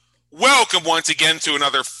Welcome once again to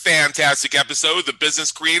another fantastic episode of the Business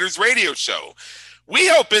Creators Radio Show. We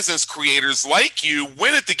help business creators like you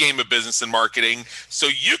win at the game of business and marketing so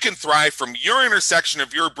you can thrive from your intersection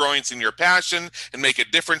of your brilliance and your passion and make a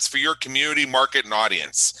difference for your community, market, and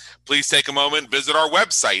audience. Please take a moment and visit our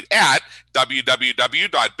website at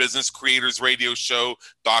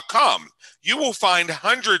www.businesscreatorsradioshow.com. You will find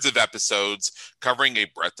hundreds of episodes covering a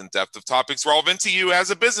breadth and depth of topics relevant to you as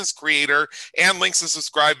a business creator, and links to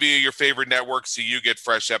subscribe via your favorite network so you get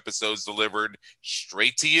fresh episodes delivered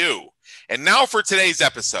straight to you. And now for today's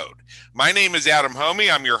episode. My name is Adam Homey.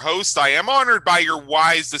 I'm your host. I am honored by your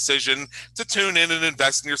wise decision to tune in and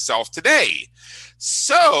invest in yourself today.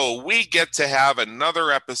 So we get to have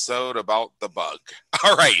another episode about the bug.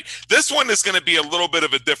 All right, this one is going to be a little bit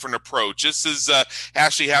of a different approach. This is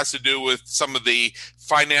actually has to do with some of the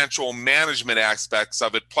financial management aspects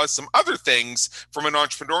of it, plus some other things from an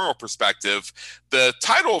entrepreneurial perspective. The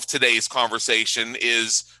title of today's conversation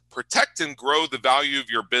is Protect and Grow the Value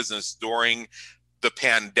of Your Business During the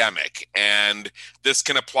Pandemic. And this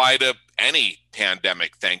can apply to any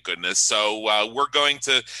pandemic, thank goodness. So we're going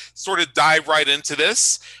to sort of dive right into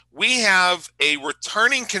this. We have a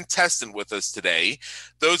returning contestant with us today.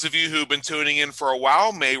 Those of you who've been tuning in for a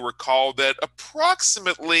while may recall that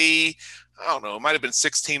approximately, I don't know, it might have been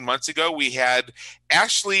 16 months ago, we had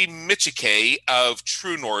Ashley Michike of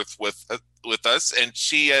True North with us, and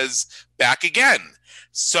she is back again.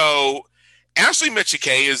 So Ashley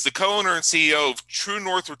Michike is the co-owner and CEO of True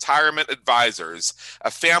North Retirement Advisors,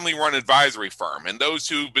 a family-run advisory firm. And those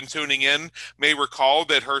who've been tuning in may recall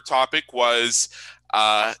that her topic was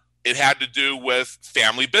it had to do with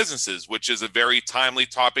family businesses, which is a very timely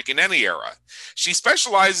topic in any era. She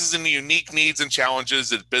specializes in the unique needs and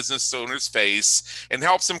challenges that business owners face and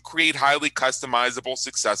helps them create highly customizable,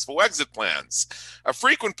 successful exit plans. A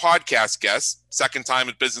frequent podcast guest, second time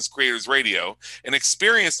at Business Creators Radio, an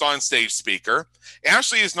experienced on-stage speaker,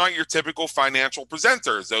 Ashley is not your typical financial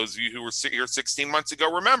presenter, as those of you who were here 16 months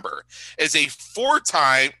ago remember. As a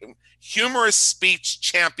four-time humorous speech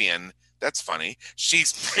champion, that's funny, she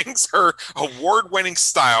brings her award-winning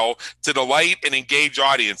style to delight and engage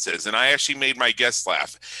audiences, and I actually made my guests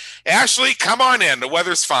laugh. Ashley, come on in. The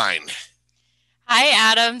weather's fine. Hi,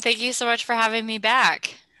 Adam. Thank you so much for having me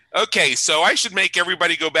back. Okay, so I should make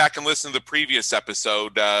everybody go back and listen to the previous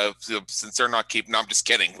episode since they're not keeping. No, I'm just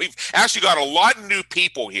kidding. We've actually got a lot of new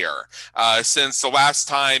people here since the last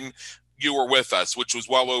time you were with us, which was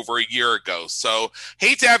well over a year ago. So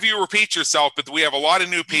hate to have you repeat yourself, but we have a lot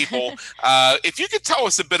of new people. If you could tell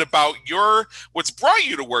us a bit about what's brought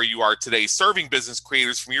you to where you are today, serving business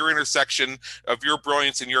creators from your intersection of your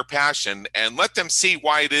brilliance and your passion, and let them see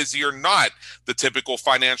why it is you're not the typical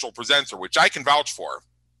financial presenter, which I can vouch for.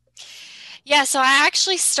 Yeah, so I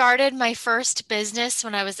actually started my first business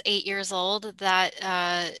when I was 8 years old. That,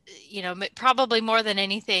 probably more than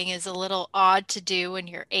anything is a little odd to do when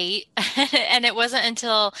you're eight. And it wasn't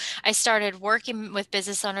until I started working with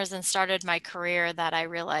business owners and started my career that I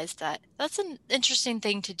realized that that's an interesting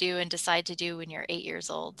thing to do and decide to do when you're 8 years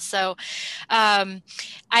old. So, um,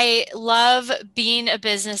 I love being a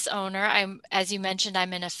business owner. As you mentioned,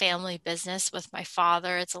 I'm in a family business with my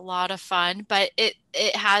father. It's a lot of fun, but it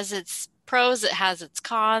has its pros, it has its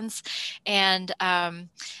cons, and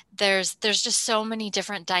there's just so many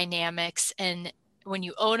different dynamics in when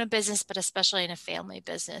you own a business, but especially in a family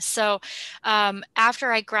business. So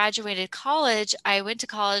after I graduated college, I went to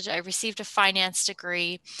college, I received a finance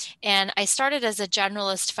degree, and I started as a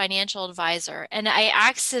generalist financial advisor. And I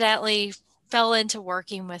accidentally fell into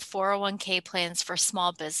working with 401k plans for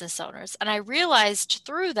small business owners. And I realized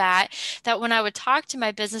through that when I would talk to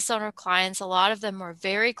my business owner clients, a lot of them were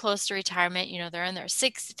very close to retirement. You know, they're in their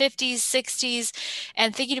 50s, 60s,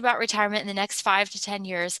 and thinking about retirement in the next 5 to 10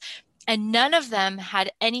 years. And none of them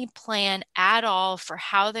had any plan at all for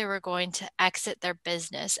how they were going to exit their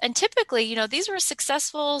business. And typically, these were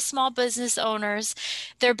successful small business owners.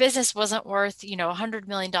 Their business wasn't worth, $100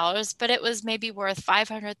 million, but it was maybe worth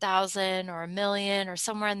 500,000 or a million or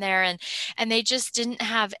somewhere in there. And they just didn't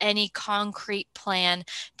have any concrete plan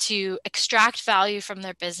to extract value from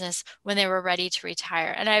their business when they were ready to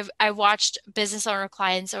retire. And I watched business owner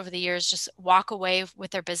clients over the years just walk away with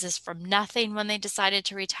their business from nothing when they decided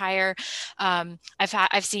to retire.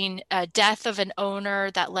 I've seen a death of an owner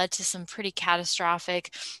that led to some pretty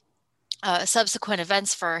catastrophic subsequent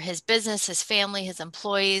events for his business, his family, his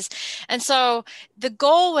employees. And so the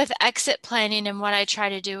goal with exit planning and what I try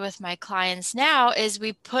to do with my clients now is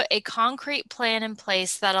we put a concrete plan in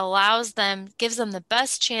place that allows them, gives them the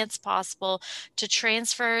best chance possible to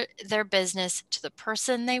transfer their business to the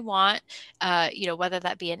person they want, whether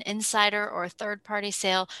that be an insider or a third party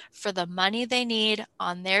sale, for the money they need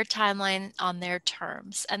on their timeline, on their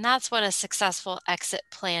terms. And that's what a successful exit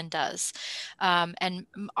plan does. And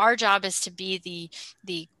our job is to be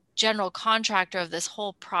the general contractor of this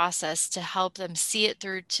whole process to help them see it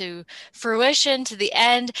through to fruition, to the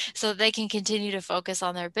end, so that they can continue to focus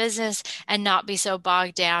on their business and not be so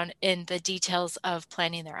bogged down in the details of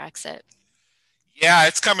planning their exit. Yeah,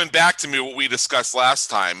 it's coming back to me what we discussed last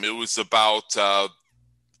time. It was about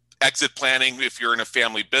exit planning if you're in a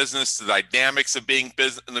family business, the dynamics of being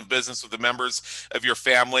in a business with the members of your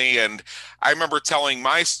family. And I remember telling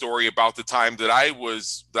my story about the time that I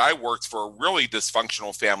worked for a really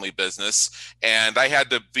dysfunctional family business, and I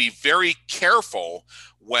had to be very careful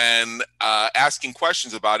when asking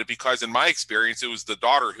questions about it, because in my experience, it was the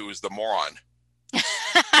daughter who was the moron. You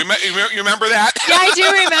remember that? Yeah, I do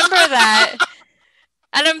remember that.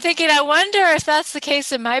 And I'm thinking, I wonder if that's the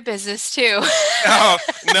case in my business too.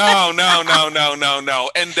 No.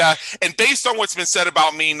 And based on what's been said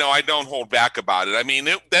about me, no, I don't hold back about it. I mean,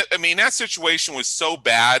 that situation was so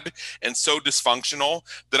bad and so dysfunctional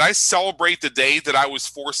that I celebrate the day that I was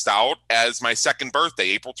forced out as my second birthday,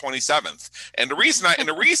 April 27th. And the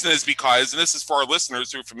reason is because, and this is for our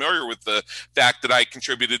listeners who are familiar with the fact that I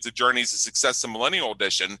contributed to Journeys to Success, the Millennial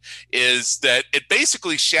Edition, is that it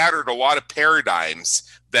basically shattered a lot of paradigms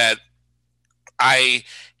that I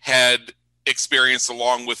had experienced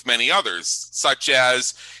along with many others, such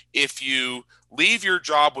as if you leave your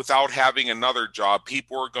job without having another job,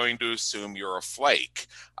 people are going to assume you're a flake.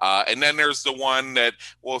 And then there's the one that,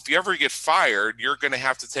 well, if you ever get fired, you're going to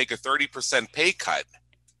have to take a 30% pay cut.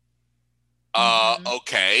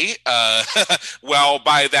 Okay.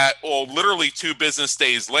 Literally 2 business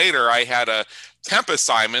days later, I had a temp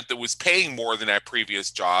assignment that was paying more than that previous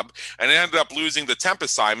job, and I ended up losing the temp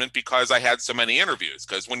assignment because I had so many interviews.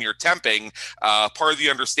 Because when you're temping, part of the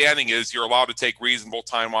understanding is you're allowed to take reasonable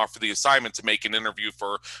time off for the assignment to make an interview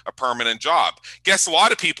for a permanent job. Guess a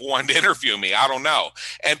lot of people wanted to interview me. I don't know.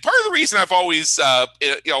 And part of the reason I've always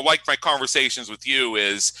liked my conversations with you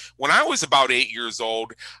is when I was about 8 years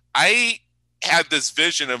old, I had this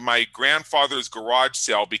vision of my grandfather's garage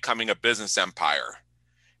sale becoming a business empire.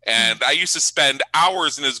 And I used to spend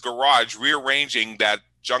hours in his garage rearranging that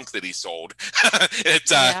junk that he sold.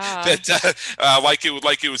 Like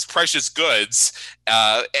it was precious goods.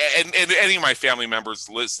 And any of my family members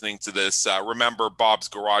listening to this remember Bob's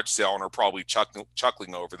garage sale and are probably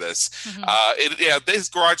chuckling over this. His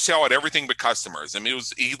garage sale had everything but customers. I mean,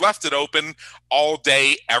 he left it open all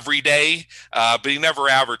day, every day, but he never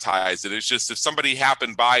advertised it. It's just if somebody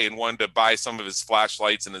happened by and wanted to buy some of his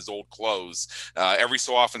flashlights and his old clothes, every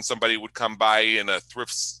so often somebody would come by in a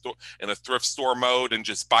thrift store mode and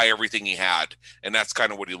just buy everything he had. And that's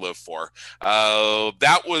kind of what he lived for.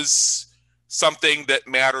 That was something that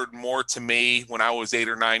mattered more to me when I was 8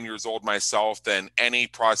 or 9 years old myself than any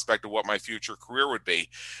prospect of what my future career would be.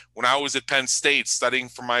 When I was at Penn State studying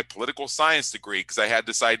for my political science degree, because I had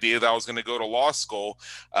this idea that I was going to go to law school,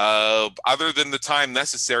 other than the time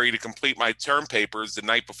necessary to complete my term papers the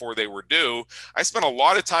night before they were due, I spent a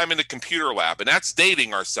lot of time in the computer lab. And that's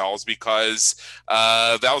dating ourselves because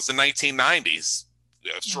that was the 1990s.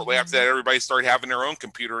 Shortly after that, everybody started having their own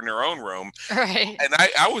computer in their own room. Right. And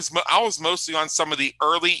I was mostly on some of the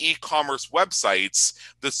early e-commerce websites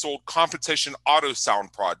that sold competition auto sound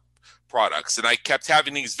products. And I kept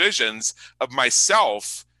having these visions of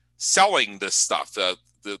myself selling this stuff, the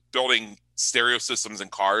building stereo systems in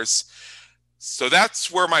cars. So that's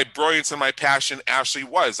where my brilliance and my passion actually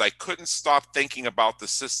was. I couldn't stop thinking about the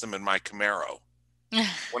system in my Camaro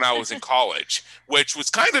when I was in college, which was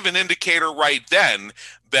kind of an indicator right then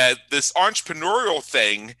that this entrepreneurial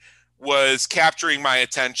thing was capturing my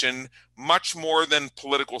attention much more than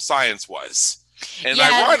political science was. And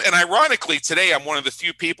ironically, today I'm one of the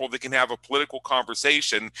few people that can have a political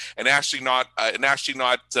conversation and actually not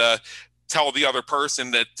tell the other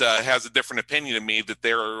person that has a different opinion of me that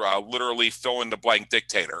they're literally fill in the blank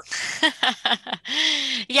dictator.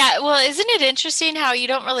 Yeah, well, isn't it interesting how you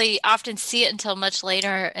don't really often see it until much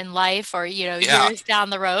later in life or, years down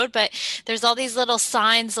the road, but there's all these little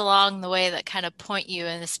signs along the way that kind of point you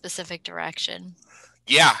in a specific direction.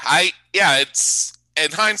 It's,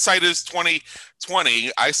 and hindsight is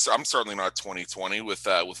 2020. I'm certainly not 2020 with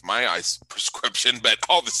my eyes prescription, but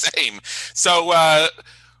all the same. So,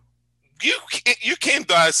 you you came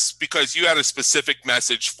to us because you had a specific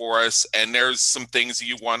message for us, and there's some things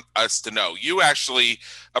you want us to know. You actually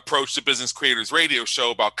approached the Business Creators Radio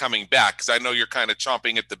Show about coming back because I know you're kind of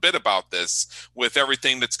chomping at the bit about this with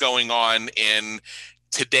everything that's going on in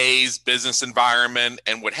today's business environment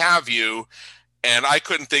and what have you. And I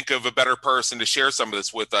couldn't think of a better person to share some of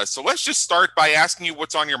this with us. So let's just start by asking you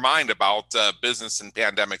what's on your mind about business and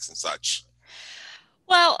pandemics and such.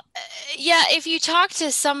 Well, yeah, if you talk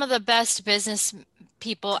to some of the best business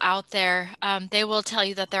people out there, they will tell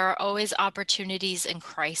you that there are always opportunities in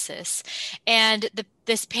crisis. And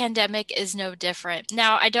this pandemic is no different.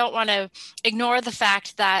 Now, I don't want to ignore the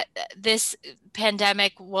fact that this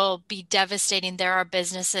pandemic will be devastating. There are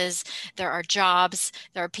businesses, there are jobs,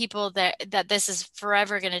 there are people that this is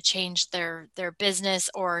forever going to change their business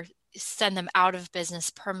or send them out of business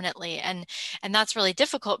permanently, and that's really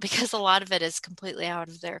difficult because a lot of it is completely out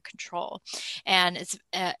of their control, and it's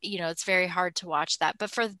it's very hard to watch that.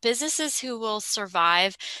 But for businesses who will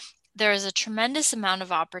survive, there is a tremendous amount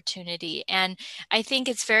of opportunity. And I think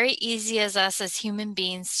it's very easy as us as human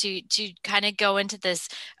beings to kind of go into this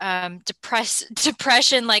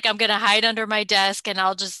depression, like I'm going to hide under my desk and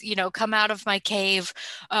I'll just, come out of my cave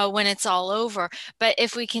when it's all over. But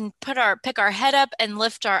if we can pick our head up and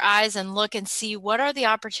lift our eyes and look and see what are the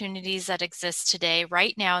opportunities that exist today,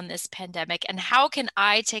 right now in this pandemic, and how can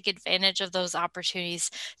I take advantage of those opportunities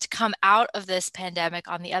to come out of this pandemic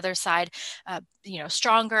on the other side,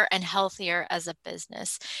 stronger and healthier as a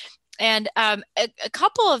business. And a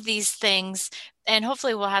couple of these things, and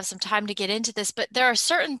hopefully we'll have some time to get into this, but there are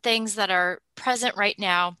certain things that are present right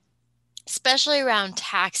now, especially around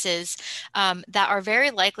taxes, that are very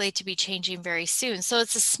likely to be changing very soon. So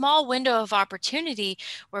it's a small window of opportunity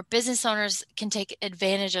where business owners can take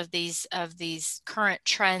advantage of these current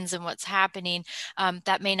trends and what's happening,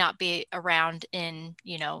 that may not be around in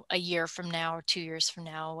a year from now or 2 years from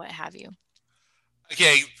now, what have you.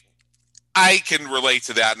 Okay, I can relate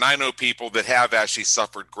to that. And I know people that have actually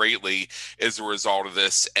suffered greatly as a result of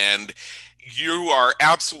this. And you are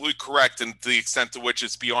absolutely correct in the extent to which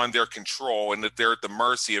it's beyond their control and that they're at the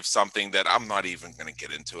mercy of something that I'm not even going to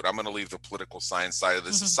get into it. I'm going to leave the political science side of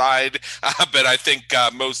this aside. But I think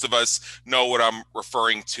most of us know what I'm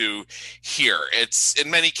referring to here. It's in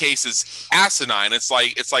many cases asinine. It's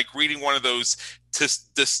like reading one of those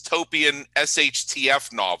dystopian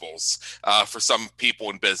SHTF novels for some people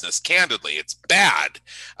in business. Candidly, it's bad.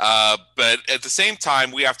 But at the same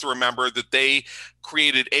time, we have to remember that they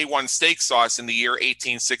created A1 steak sauce in the year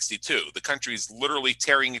 1862. The country's literally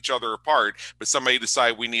tearing each other apart, but somebody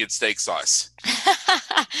decided we needed steak sauce.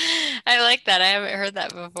 I like that. I haven't heard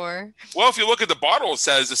that before. Well, if you look at the bottle, it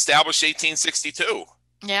says established 1862.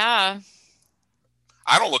 Yeah.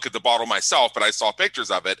 I don't look at the bottle myself, but I saw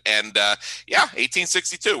pictures of it. And yeah,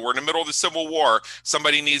 1862. We're in the middle of the Civil War.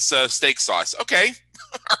 Somebody needs steak sauce. Okay.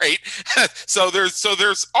 All right. So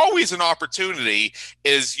there's always an opportunity,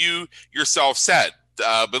 as you yourself said.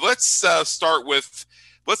 But let's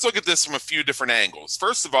let's look at this from a few different angles.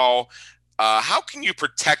 First of all, how can you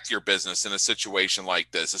protect your business in a situation like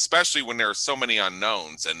this, especially when there are so many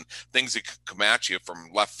unknowns and things that could come at you from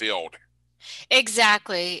left field?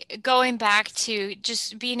 Exactly. Going back to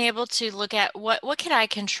just being able to look at what can I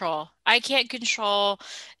control? I can't control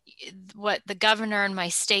what the governor in my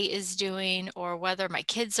state is doing or whether my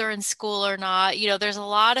kids are in school or not. There's a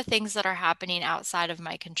lot of things that are happening outside of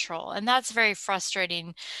my control, and that's very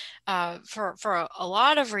frustrating for a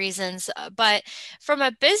lot of reasons. But from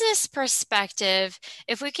a business perspective,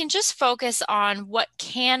 if we can just focus on what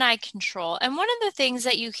can I control, and one of the things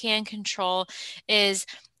that you can control is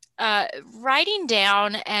writing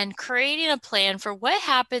down and creating a plan for what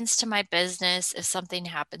happens to my business if something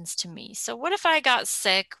happens to me. So, what if I got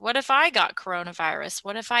sick? What if I got coronavirus?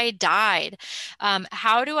 What if I died?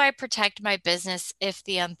 How do I protect my business if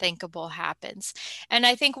the unthinkable happens? And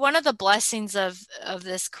I think one of the blessings of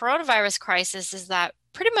this coronavirus crisis is that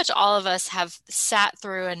pretty much all of us have sat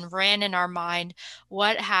through and ran in our mind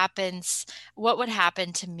what would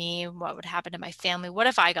happen to me, what would happen to my family, what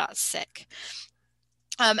if I got sick.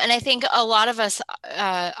 And I think a lot of us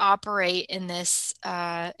operate in this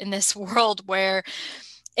world where,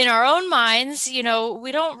 in our own minds, we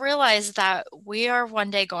don't realize that we are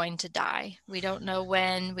one day going to die. We don't know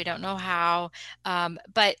when, we don't know how,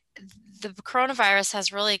 but the coronavirus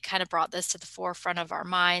has really kind of brought this to the forefront of our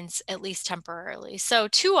minds, at least temporarily. So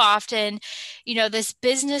too often, this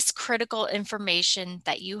business critical information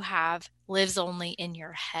that you have lives only in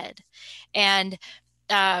your head, and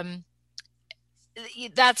um,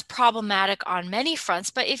 that's problematic on many fronts.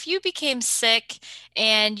 But if you became sick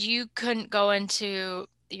and you couldn't go into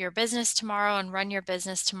your business tomorrow and run your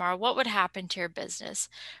business tomorrow, what would happen to your business?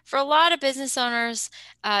 For a lot of business owners,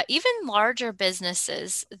 even larger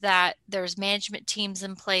businesses that there's management teams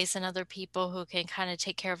in place and other people who can kind of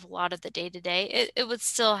take care of a lot of the day to day, it would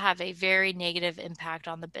still have a very negative impact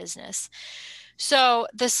on the business. So,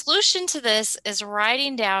 the solution to this is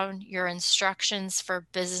writing down your instructions for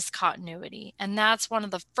business continuity. And that's one of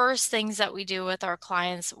the first things that we do with our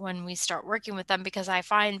clients when we start working with them, because I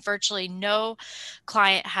find virtually no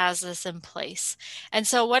client has this in place. And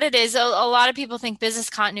so, what it is, a lot of people think business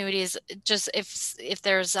continuity is just if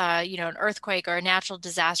there's an earthquake or a natural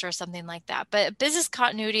disaster or something like that. But business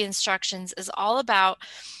continuity instructions is all about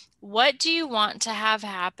what do you want to have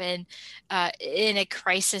happen in a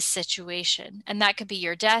crisis situation? And that could be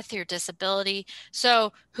your death, your disability.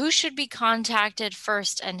 So, who should be contacted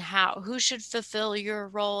first and how? Who should fulfill your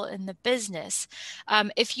role in the business?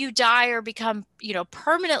 If you die or become,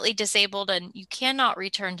 permanently disabled and you cannot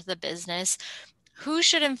return to the business, who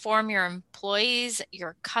should inform your employees,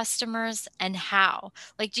 your customers, and how?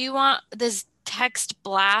 Like, do you want this text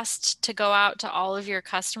blast to go out to all of your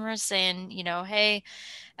customers saying, hey,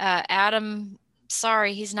 Adam,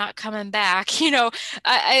 sorry, he's not coming back.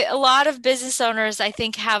 A lot of business owners, I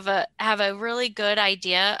think, have a really good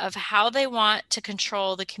idea of how they want to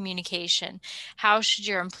control the communication. How should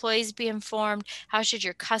your employees be informed? How should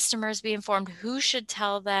your customers be informed? Who should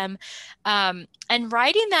tell them? And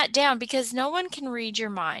writing that down, because no one can read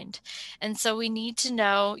your mind, and so we need to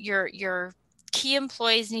know your key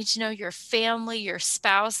employees need to know, your family, your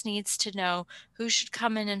spouse needs to know who should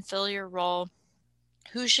come in and fill your role,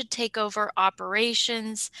 who should take over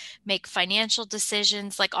operations, make financial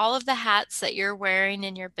decisions, like all of the hats that you're wearing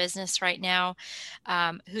in your business right now,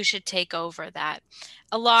 who should take over that.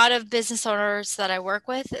 A lot of business owners that I work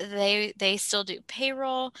with, they still do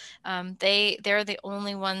payroll. They're the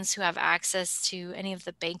only ones who have access to any of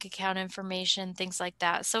the bank account information, things like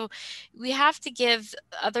that. So we have to give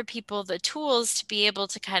other people the tools to be able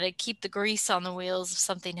to kind of keep the grease on the wheels if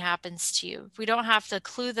something happens to you. We don't have to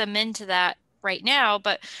clue them into that right now,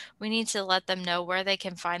 but we need to let them know where they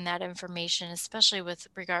can find that information, especially with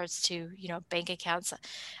regards to, bank accounts.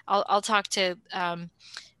 I'll talk to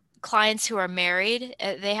clients who are married.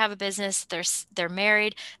 They have a business, they're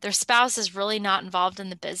married, their spouse is really not involved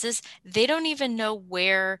in the business. They don't even know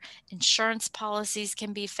where insurance policies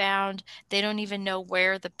can be found. They don't even know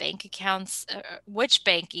where the bank accounts, which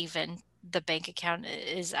bank even the bank account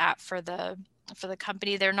is at for the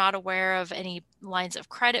company. They're not aware of any lines of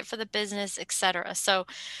credit for the business, etc. So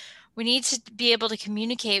we need to be able to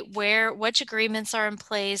communicate which agreements are in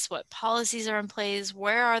place, what policies are in place,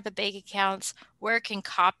 where are the bank accounts, where can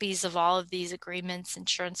copies of all of these agreements,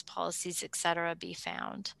 insurance policies, etc. be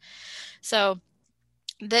found. So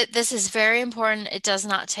this is very important. It does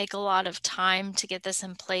not take a lot of time to get this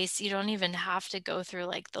in place. You don't even have to go through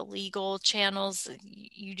like the legal channels.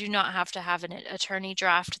 You do not have to have an attorney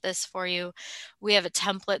draft this for you. We have a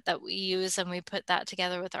template that we use and we put that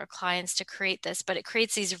together with our clients to create this, but it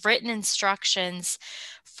creates these written instructions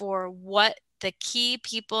for what the key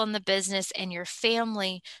people in the business and your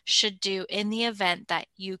family should do in the event that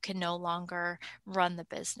you can no longer run the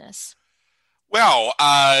business. Well,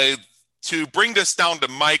 to bring this down to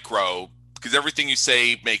micro, because everything you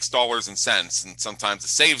say makes dollars and cents, and sometimes it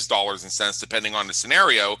saves dollars and cents depending on the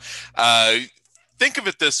scenario. Think of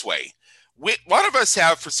it this way. A lot of us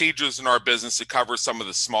have procedures in our business to cover some of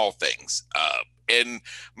the small things. In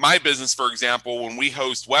my business, for example, when we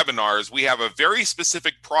host webinars, we have a very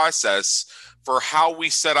specific process for how we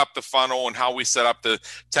set up the funnel and how we set up the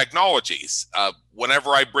technologies. Whenever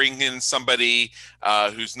I bring in somebody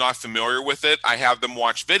who's not familiar with it, I have them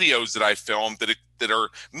watch videos that I filmed that are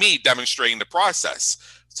me demonstrating the process.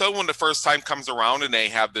 So when the first time comes around and they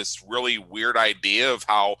have this really weird idea of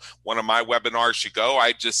how one of my webinars should go,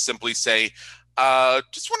 I just simply say,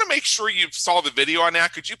 just want to make sure you saw the video on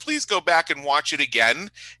that. Could you please go back and watch it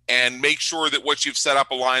again and make sure that what you've set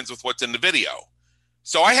up aligns with what's in the video?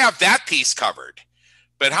 So I have that piece covered.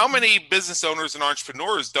 But how many business owners and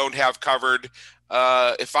entrepreneurs don't have covered,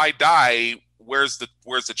 if I die, where's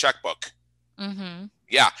the checkbook? Mm-hmm.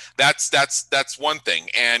 Yeah, that's one thing.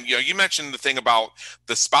 And you mentioned the thing about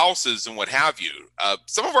the spouses and what have you.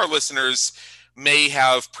 Some of our listeners may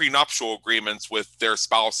have prenuptial agreements with their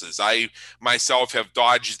spouses. I myself have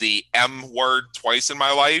dodged the M word twice in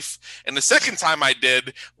my life. And the second time I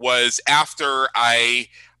did was after I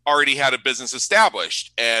already had a business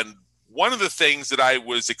established. And one of the things that I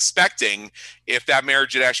was expecting, if that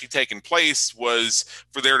marriage had actually taken place, was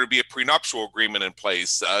for there to be a prenuptial agreement in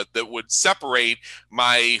place that would separate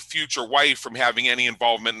my future wife from having any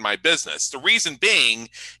involvement in my business. The reason being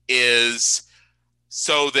is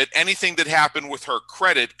so that anything that happened with her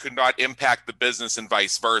credit could not impact the business and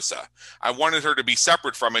vice versa. I wanted her to be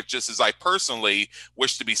separate from it, just as I personally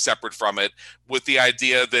wish to be separate from it, with the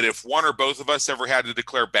idea that if one or both of us ever had to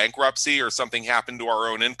declare bankruptcy or something happened to our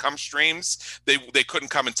own income streams, they couldn't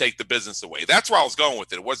come and take the business away. That's where I was going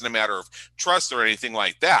with it. It wasn't a matter of trust or anything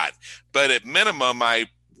like that. But at minimum, I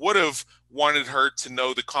would have wanted her to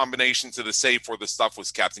know the combination to the safe where the stuff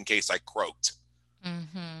was kept in case I croaked.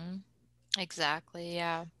 Mm-hmm. Exactly.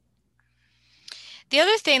 Yeah. The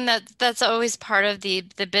other thing that's always part of the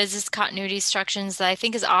business continuity instructions that I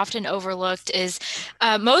think is often overlooked is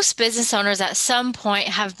most business owners at some point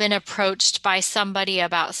have been approached by somebody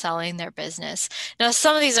about selling their business. Now,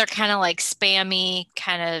 some of these are kind of like spammy,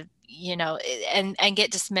 kind of, and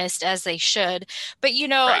get dismissed as they should. But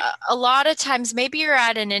Right. a lot of times maybe you're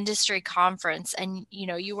at an industry conference and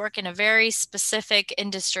you work in a very specific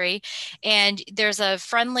industry and there's a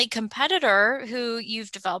friendly competitor who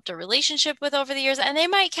you've developed a relationship with over the years, and they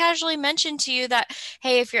might casually mention to you that,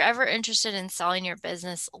 hey, if you're ever interested in selling your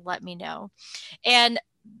business, let me know. And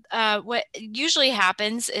what usually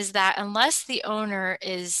happens is that unless the owner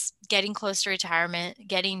is getting close to retirement,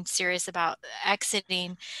 getting serious about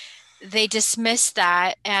exiting, they dismiss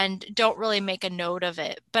that and don't really make a note of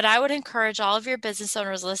it. But I would encourage all of your business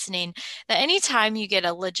owners listening that anytime you get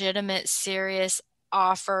a legitimate, serious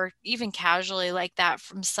offer, even casually like that,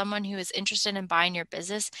 from someone who is interested in buying your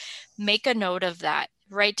business, make a note of that.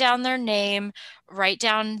 Write down their name, write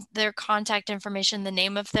down their contact information, the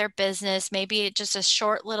name of their business, maybe just a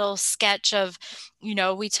short little sketch of,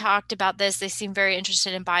 we talked about this. They seem very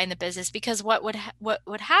interested in buying the business, because what would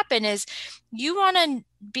happen is you want to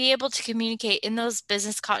be able to communicate in those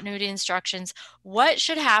business continuity instructions what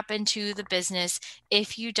should happen to the business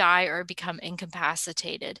if you die or become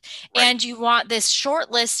incapacitated. Right. And you want this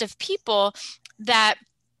short list of people that,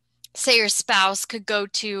 say, your spouse could go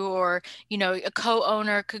to, or a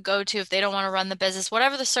co-owner could go to if they don't want to run the business,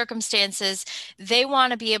 whatever the circumstances. They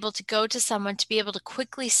want to be able to go to someone to be able to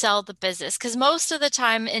quickly sell the business, because most of the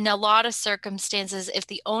time, in a lot of circumstances, if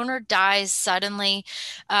the owner dies suddenly,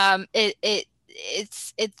 that's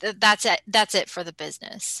it for the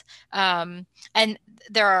business. And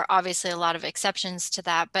there are obviously a lot of exceptions to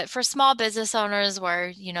that, but for small business owners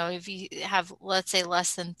where, if you have, let's say,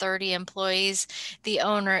 less than 30 employees, the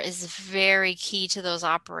owner is very key to those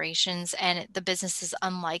operations, and the business is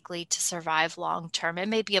unlikely to survive long term. It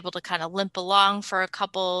may be able to kind of limp along for a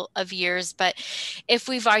couple of years, but if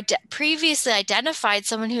we've previously identified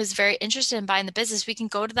someone who is very interested in buying the business, we can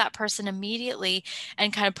go to that person immediately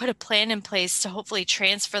and kind of put a plan in place to hopefully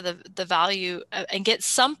transfer the value and get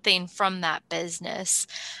something from that business.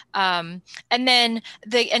 And then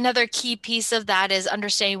another key piece of that is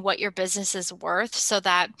understanding what your business is worth, so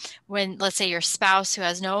that when, let's say, your spouse who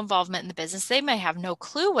has no involvement in the business, they may have no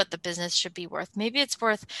clue what the business should be worth. Maybe it's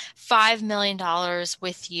worth $5 million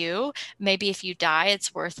with you. Maybe if you die,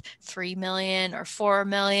 it's worth 3 million or 4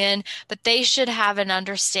 million, but they should have an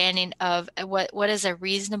understanding of what is a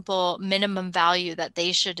reasonable minimum value that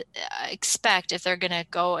they should expect if they're going to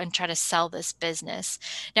go and try to sell this business.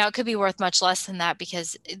 Now, it could be worth much less than that,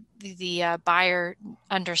 because the buyer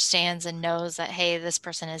understands and knows that, hey, this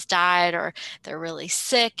person has died, or they're really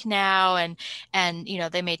sick now, and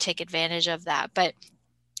they may take advantage of that. But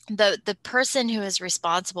the person who is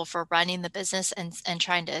responsible for running the business and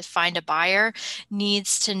trying to find a buyer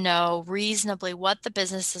needs to know reasonably what the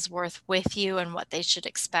business is worth with you and what they should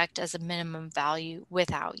expect as a minimum value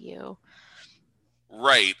without you.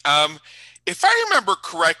 Right. If I remember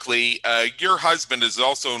correctly, your husband is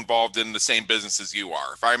also involved in the same business as you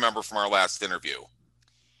are, if I remember from our last interview.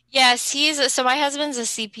 Yes, so my husband's a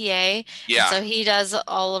CPA, and Yeah. so he does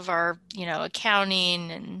all of our,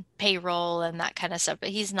 accounting and payroll and that kind of stuff.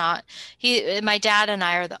 But my dad and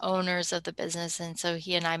I are the owners of the business, and so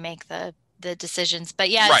he and I make the decisions. But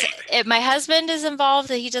yes, Right. my husband is involved.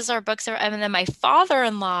 He does our books, and then my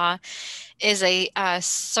father-in-law is a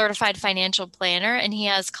certified financial planner, and he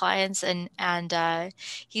has clients, and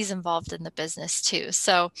he's involved in the business too.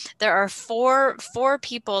 So there are four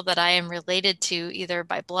people that I am related to, either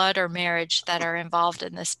by blood or marriage, that are involved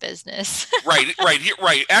in this business. Right.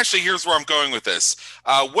 Right. Actually, here's where I'm going with this.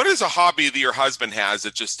 What is a hobby that your husband has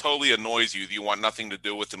that just totally annoys you, that you want nothing to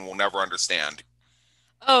do with and will never understand?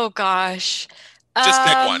 Oh gosh. Just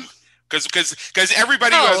pick Um, one. Because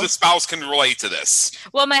everybody who has a oh, spouse can relate to this.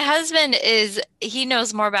 well, my husband he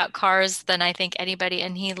knows more about cars than I think anybody,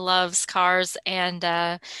 and he loves cars, and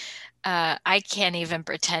I can't even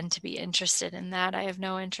pretend to be interested in that. I have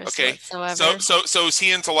no interest Okay. So whatsoever. so so is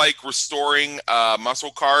he into like restoring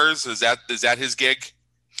muscle cars? Is that his gig?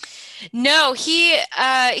 No,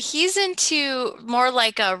 he's into more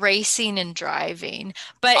like a racing and driving.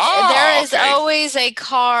 But there Ah, is okay. always a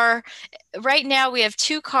car. Right now we have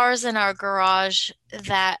two cars in our garage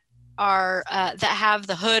that are that have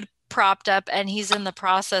the hood propped up, and he's in the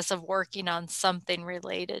process of working on something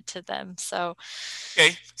related to them. So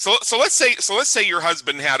Okay, so let's say your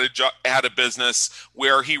husband had a business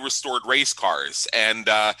where he restored race cars, and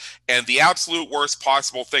the absolute worst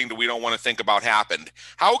possible thing that we don't want to think about happened.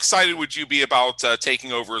 How excited would you be about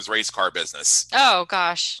taking over his race car business? oh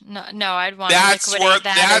gosh, no, no, I'd want to That's where liquidate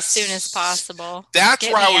that as soon as possible. that's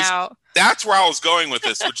Get where I me was out. that's where I was going with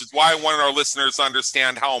this, which is why I wanted our listeners to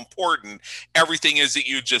understand how important everything is that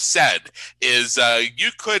you just said. Is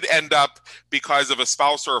you could end up because of a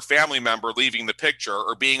spouse or a family member leaving the picture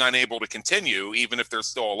or being unable to continue, even if they're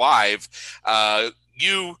still alive.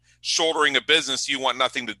 You shouldering a business you want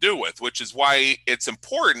nothing to do with, which is why it's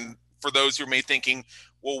important for those who may thinking,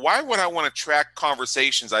 well, why would I want to track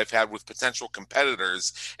conversations I've had with potential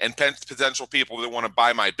competitors and potential people that want to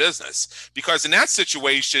buy my business? Because in that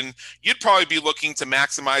situation, you'd probably be looking to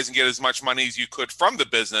maximize and get as much money as you could from the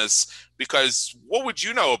business. Because what would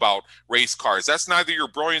you know about race cars? That's neither your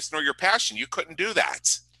brilliance nor your passion. You couldn't do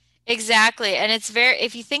that. Exactly. And it's very,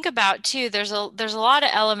 if you think about too, there's a lot of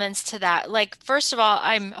elements to that. Like, first of all,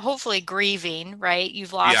 I'm hopefully grieving, right?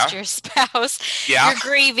 You've lost Yeah. your spouse. Yeah. You're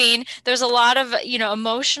grieving. There's a lot of,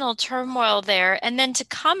 emotional turmoil there. And then to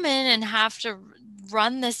come in and have to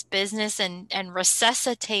run this business and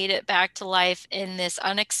resuscitate it back to life in this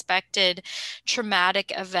unexpected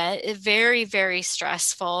traumatic event is very, very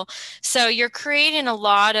stressful. So you're creating a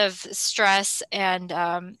lot of stress, and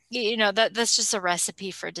that's just a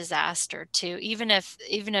recipe for disaster too. Even if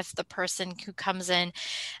the person who comes in,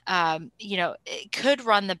 it could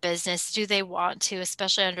run the business, do they want to,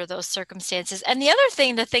 especially under those circumstances? And the other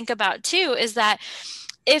thing to think about too is that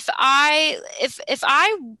if I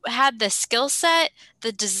had the skill set,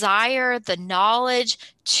 the desire, the knowledge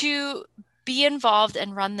to be involved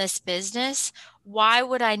and run this business, why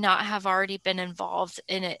would I not have already been involved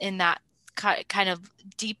in it in that kind of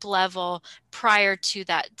deep level prior to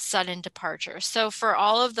that sudden departure? So for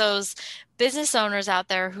all of those business owners out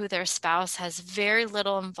there who their spouse has very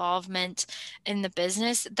little involvement in the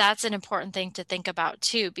business, that's an important thing to think about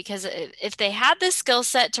too, because if they had the skill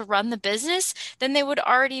set to run the business, then they would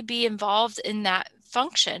already be involved in that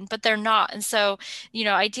function, but they're not. And so,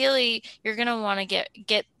 ideally, you're going to want to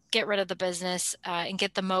get rid of the business and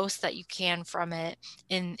get the most that you can from it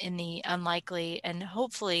in the unlikely and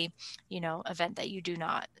hopefully, event that you do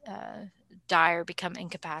not die or become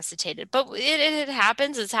incapacitated. But it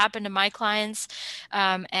happens. It's happened to my clients,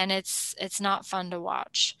 and it's not fun to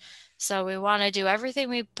watch. So we want to do everything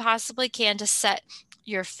we possibly can to set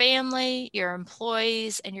your family, your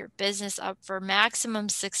employees, and your business up for maximum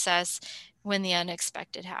success when the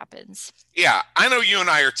unexpected happens. Yeah, I know you and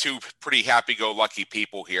I are two pretty happy-go-lucky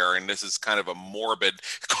people here, and this is kind of a morbid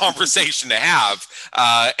conversation to have.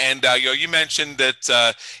 You mentioned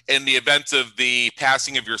that in the event of the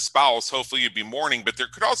passing of your spouse, hopefully you'd be mourning, but there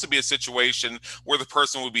could also be a situation where the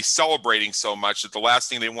person would be celebrating so much that the last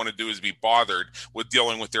thing they want to do is be bothered with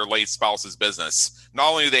dealing with their late spouse's business. Not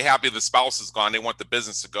only are they happy the spouse is gone, they want the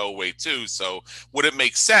business to go away too. So, would it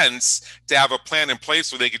make sense to have a plan in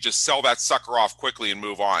place where they could just sell that sucker off quickly and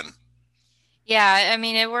move on? Yeah, I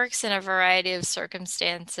mean, it works in a variety of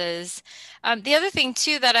circumstances. The other thing,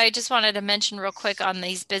 too, that I just wanted to mention real quick on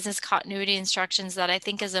these business continuity instructions that I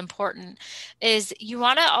think is important is you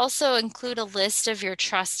want to also include a list of your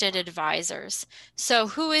trusted advisors. So,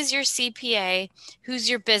 who is your CPA? Who's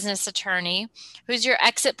your business attorney? Who's your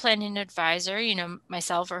exit planning advisor?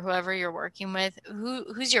 Myself or whoever you're working with.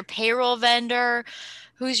 Who's your payroll vendor?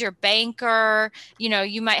 Who's your banker?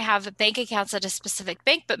 You might have bank accounts at a specific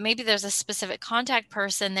bank, but maybe there's a specific contact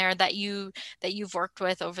person there that you've worked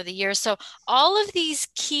with over the years. So all of these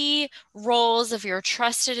key roles of your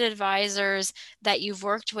trusted advisors that you've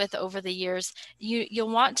worked with over the years,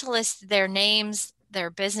 you'll want to list their names,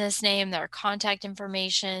 their business name, their contact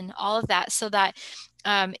information, all of that, so that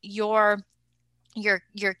your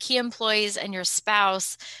key employees and your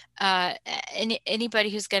spouse, anybody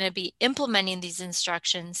who's going to be implementing these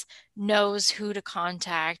instructions knows who to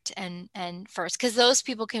contact and first, because those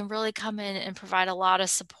people can really come in and provide a lot of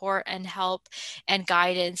support and help and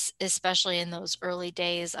guidance, especially in those early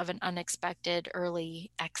days of an unexpected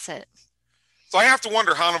early exit. So I have to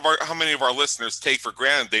wonder how many of our listeners take for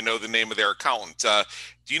granted they know the name of their accountant.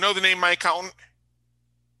 Do you know the name of my accountant?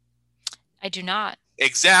 I do not.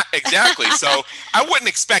 Exactly. So I wouldn't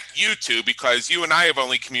expect you to, because you and I have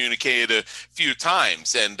only communicated a few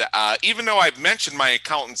times. And even though I've mentioned my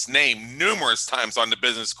accountant's name numerous times on the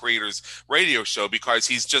Business Creators Radio Show because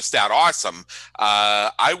he's just that awesome,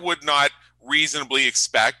 I would not reasonably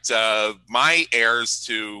expect my heirs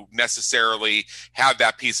to necessarily have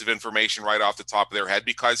that piece of information right off the top of their head.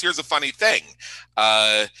 Because here's a funny thing.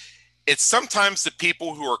 It's sometimes the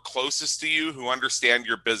people who are closest to you who understand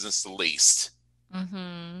your business the least.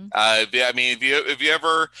 Mm-hmm. I mean, if you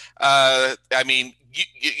ever, I mean,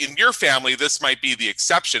 in your family, this might be the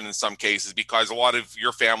exception in some cases because a lot of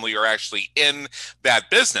your family are actually in that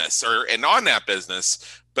business or and on that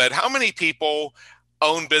business. But how many people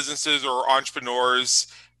own businesses or entrepreneurs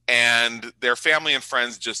and their family and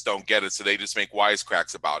friends just don't get it, so they just make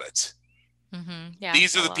wisecracks about it? Mm-hmm. Yeah,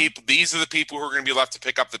 These are a the lot. people. These are the people who are going to be left to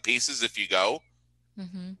pick up the pieces if you go.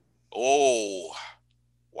 Mm-hmm. Oh,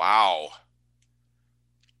 wow.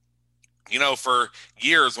 For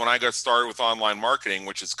years when I got started with online marketing,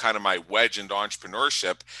 which is kind of my wedge into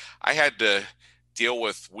entrepreneurship, I had to deal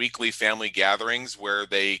with weekly family gatherings where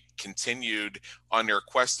they continued on their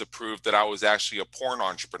quest to prove that I was actually a porn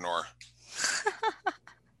entrepreneur.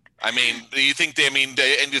 I mean, do you think and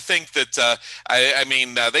you think that,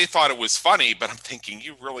 they thought it was funny, but I'm thinking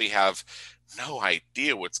you really have no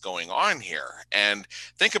idea what's going on here. And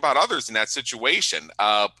think about others in that situation.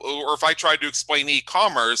 Or if I tried to explain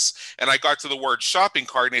e-commerce and I got to the word shopping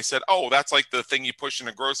cart and they said, "Oh, that's like the thing you push in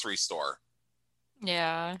a grocery store."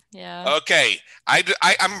 Yeah, yeah. Okay,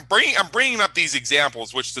 I'm bringing up these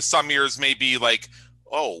examples, which to some ears may be like,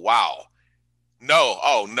 "Oh, wow." No,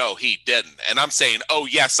 oh no, he didn't. And I'm saying, oh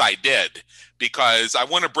yes, I did, because I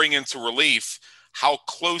want to bring into relief how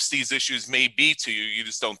close these issues may be to you. You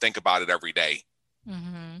just don't think about it every day.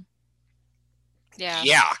 Mm-hmm. Yeah.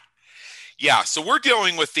 Yeah. Yeah, so we're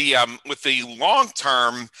dealing with the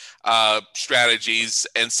long-term strategies,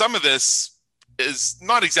 and some of this is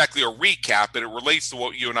not exactly a recap, but it relates to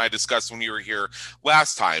what you and I discussed when you were here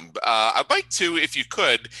last time. I'd like to, if you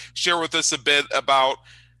could, share with us a bit about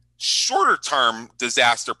shorter term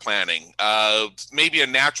disaster planning. Maybe a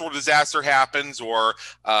natural disaster happens, or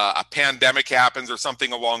a pandemic happens, or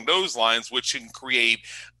something along those lines, which can create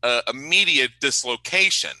immediate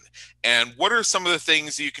dislocation. And what are some of the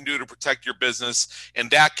things that you can do to protect your business in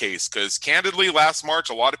that case? Because candidly, last March,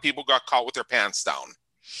 a lot of people got caught with their pants down.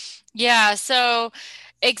 Yeah, so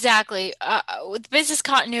exactly. With business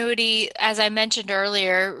continuity, as I mentioned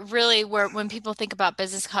earlier, really when people think about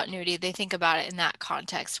business continuity, they think about it in that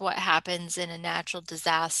context. What happens in a natural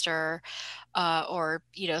disaster, or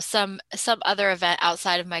some other event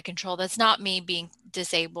outside of my control that's not me being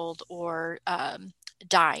disabled or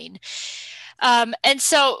dying. And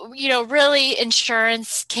so, really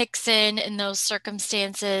insurance kicks in those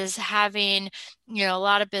circumstances. Having, a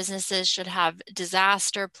lot of businesses should have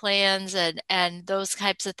disaster plans and those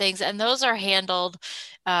types of things. And those are handled,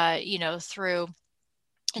 through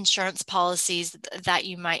insurance policies that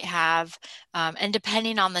you might have. And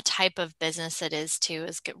depending on the type of business it is too,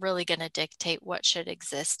 is really going to dictate what should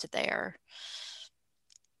exist there.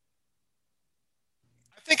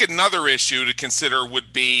 I think another issue to consider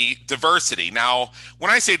would be diversity. Now,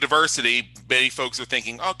 when I say diversity, many folks are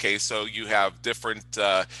thinking, okay, so you have different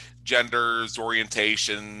genders,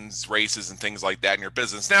 orientations, races, and things like that in your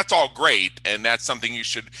business. And that's all great, and that's something you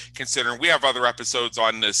should consider. And we have other episodes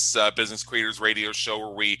on this Business Creators Radio Show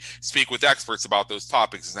where we speak with experts about those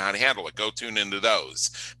topics and how to handle it. Go tune into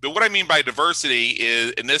those. But what I mean by diversity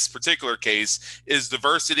is, in this particular case, is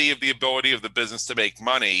diversity of the ability of the business to make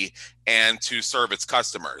money and to serve its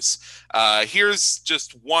customers. Here's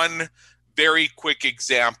just one very quick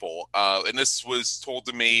example. And this was told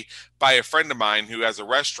to me by a friend of mine who has a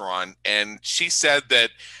restaurant. And she said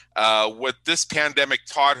that what this pandemic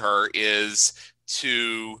taught her is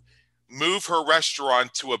to move her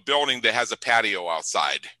restaurant to a building that has a patio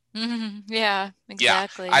outside. Yeah, Yeah, I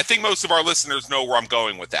exactly. think most of our listeners know where I'm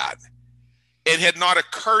going with that. It had not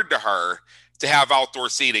occurred to her to have outdoor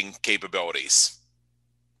seating capabilities.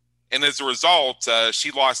 And as a result,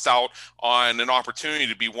 she lost out on an opportunity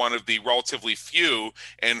to be one of the relatively few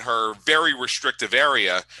in her very restrictive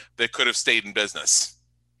area that could have stayed in business.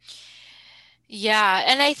 Yeah,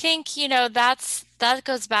 and I think, that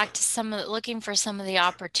goes back to looking for some of the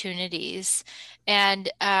opportunities. And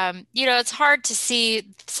it's hard to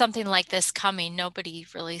see something like this coming. Nobody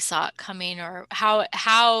really saw it coming, or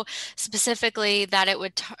how specifically that it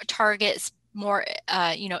would target more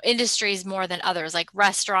industries more than others, like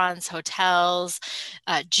restaurants, hotels,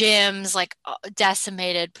 gyms, like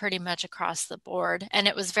decimated pretty much across the board. And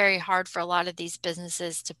it was very hard for a lot of these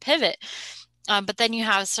businesses to pivot. But then you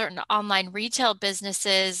have certain online retail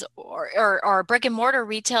businesses or brick and mortar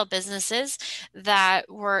retail businesses that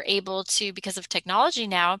were able to, because of technology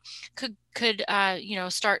now, could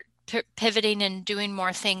start pivoting and doing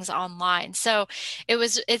more things online. So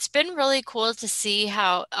it's been really cool to see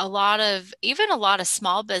how even a lot of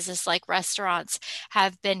small business like restaurants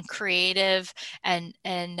have been creative and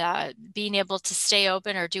being able to stay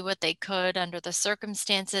open or do what they could under the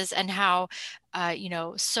circumstances, and how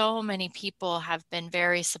so many people have been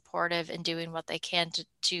very supportive in doing what they can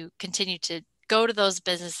to continue to go to those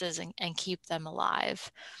businesses and keep them alive.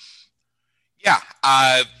 Yeah,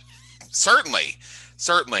 certainly,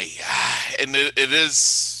 certainly, and it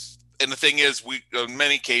is. And the thing is, we in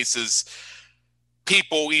many cases,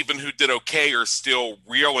 people even who did okay are still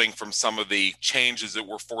reeling from some of the changes that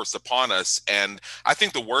were forced upon us. And I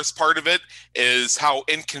think the worst part of it is how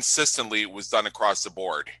inconsistently it was done across the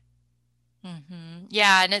board.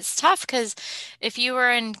 Yeah, and it's tough because if you were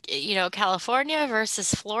in, California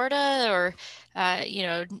versus Florida or,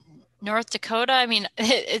 North Dakota, I mean,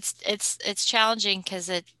 it's challenging because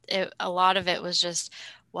a lot of it was just,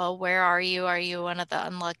 well, where are you? Are you one of the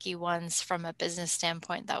unlucky ones from a business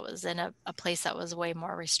standpoint that was in a place that was way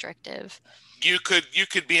more restrictive? You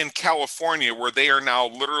could be in California where they are now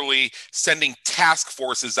literally sending task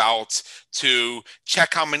forces out to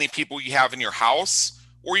check how many people you have in your house.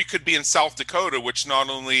 Or you could be in South Dakota, which not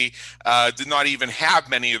only did not even have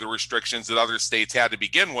many of the restrictions that other states had to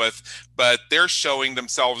begin with, but they're showing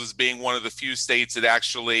themselves as being one of the few states that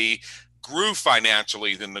actually grew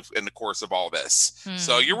financially in the course of all this.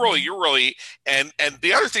 So Mm-hmm. you're really, and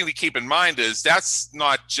the other thing to keep in mind is that's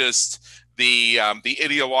not just the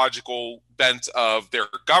ideological bent of their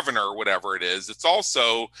governor or whatever it is. It's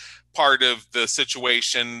also part of the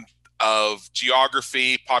situation of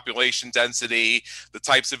geography, population density, the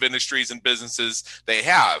types of industries and businesses they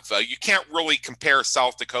have. You can't really compare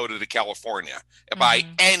South Dakota to California by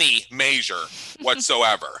Mm-hmm. any measure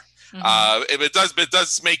whatsoever. Mm-hmm. If it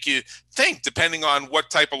does make you think, depending on what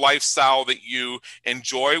type of lifestyle that you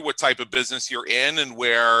enjoy, what type of business you're in, and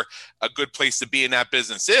where a good place to be in that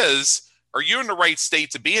business is. Are you in the right state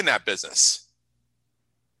to be in that business?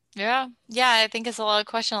 Yeah. Yeah, I think it's a lot of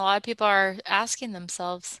question a lot of people are asking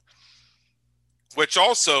themselves. Which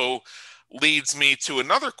also leads me to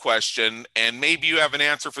another question, and maybe you have an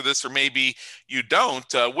answer for this, or maybe you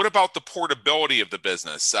don't. What about the portability of the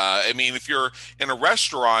business? I mean, if you're in a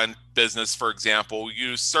restaurant business, for example,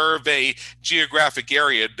 you serve a geographic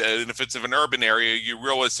area, and if it's of an urban area, you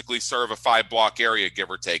realistically serve a 5 block area, give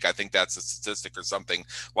or take. I think that's a statistic or something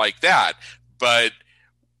like that. But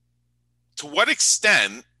to what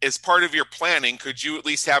extent, as part of your planning, could you at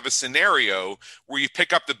least have a scenario where you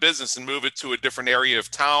pick up the business and move it to a different area of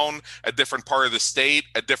town, a different part of the state,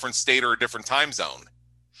 a different state, or a different time zone?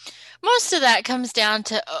 Most of that comes down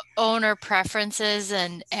to owner preferences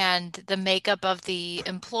and the makeup of the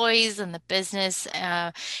employees and the business.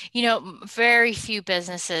 Very few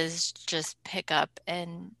businesses just pick up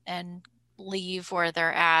and leave where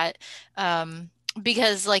they're at.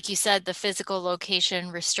 Because like you said, the physical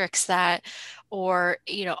location restricts that, or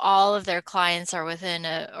all of their clients are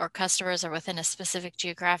or customers are within a specific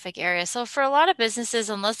geographic area. So for a lot of businesses,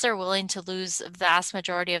 unless they're willing to lose a vast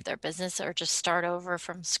majority of their business or just start over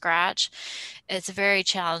from scratch, it's very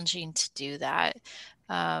challenging to do that.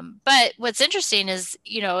 But what's interesting is,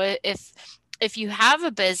 if you have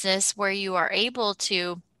a business where you are able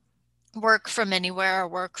to work from anywhere or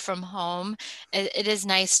work from home, it is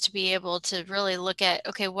nice to be able to really look at,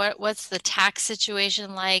 okay, what's the tax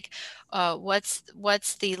situation like? What's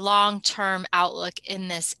the long-term outlook in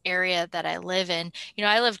this area that I live in?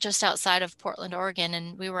 I live just outside of Portland, Oregon,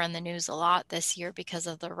 and we were in the news a lot this year because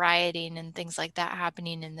of the rioting and things like that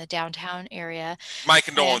happening in the downtown area. My And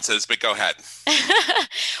condolences, but go ahead.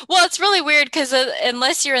 well, it's really weird because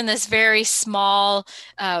unless you're in this very small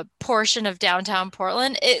portion of downtown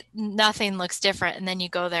Portland, nothing looks different. And then you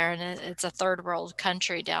go there, and it's a third world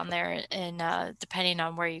country down there, and depending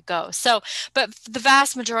on where you go. So, but the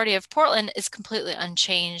vast majority of Portland is completely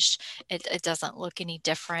unchanged. It doesn't look any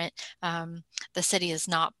different. The city is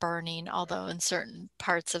not burning, although in certain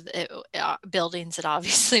parts of it, buildings it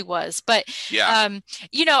obviously was. But Yeah. um,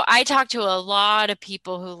 I talk to a lot of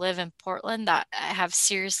people who live in Portland that have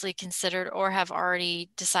seriously considered or have already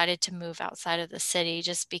decided to move outside of the city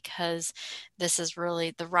just because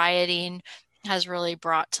the rioting has really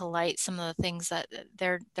brought to light some of the things that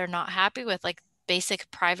they're not happy with, like basic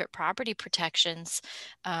private property protections,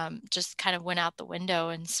 just kind of went out the window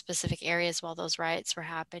in specific areas while those riots were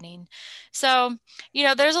happening. So,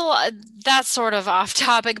 there's a lot that's sort of off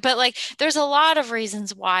topic, but like there's a lot of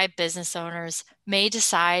reasons why business owners may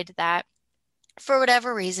decide that for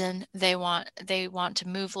whatever reason they want to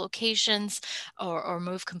move locations or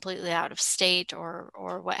move completely out of state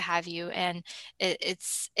or what have you. And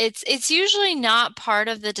it's usually not part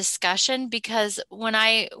of the discussion, because when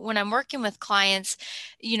I'm working with clients,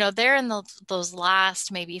 they're in those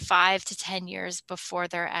last maybe 5 to 10 years before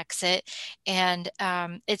their exit. And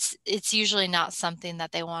it's usually not something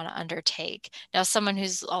that they want to undertake. Now, someone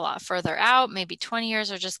who's a lot further out, maybe 20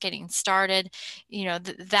 years or just getting started,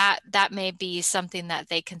 that may be something that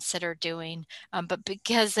they consider doing. But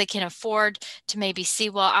because they can afford to maybe see,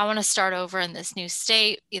 well, I want to start over in this new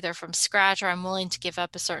state, either from scratch, or I'm willing to give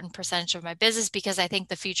up a certain percentage of my business because I think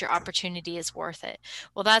the future opportunity is worth it.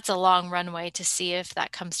 Well, that's a long runway to see if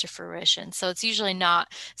that comes to fruition. So it's usually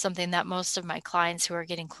not something that most of my clients who are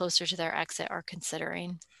getting closer to their exit are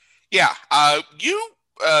considering. Yeah, you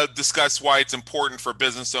discuss why it's important for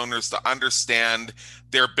business owners to understand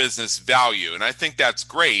their business value, and I think that's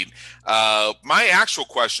great. My actual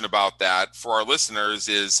question about that for our listeners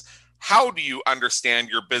is, how do you understand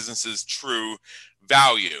your business's true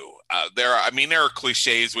value? There are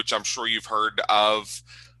cliches, which I'm sure you've heard of,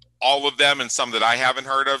 all of them, and some that I haven't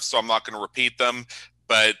heard of, so I'm not going to repeat them.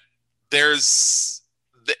 But there's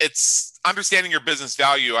it's understanding your business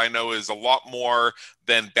value, I know, is a lot more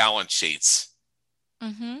than balance sheets.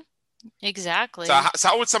 Mm-hmm. So Exactly.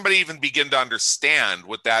 how would somebody even begin to understand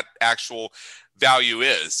what that actual value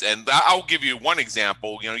is? And I'll give you one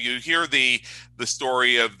example. You hear the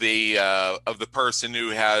story of the person who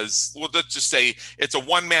has, well, let's just say it's a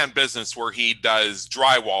one-man business where he does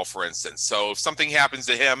drywall, for instance. So if something happens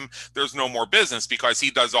to him, there's no more business because he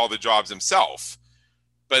does all the jobs himself.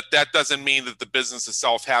 But that doesn't mean that the business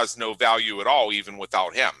itself has no value at all, even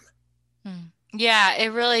without him. Yeah, it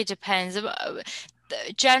really depends.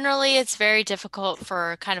 Generally, it's very difficult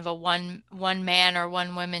for kind of a one man or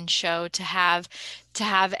one woman show to have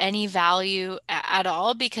any value at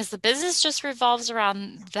all, because the business just revolves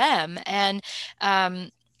around them. And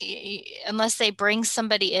unless they bring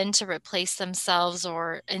somebody in to replace themselves,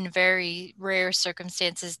 or in very rare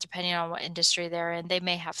circumstances, depending on what industry they're in, they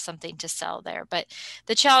may have something to sell there. But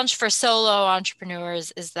the challenge for solo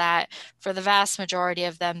entrepreneurs is that for the vast majority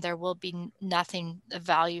of them, there will be nothing of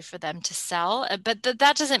value for them to sell. But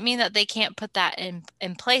that doesn't mean that they can't put that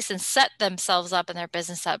in place and set themselves up and their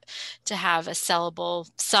business up to have a sellable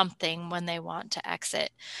something when they want to exit.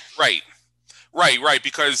 Right. Right.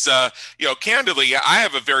 Because, candidly, I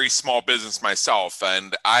have a very small business myself,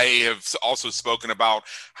 and I have also spoken about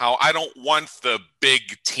how I don't want the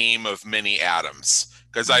big team of mini Adams,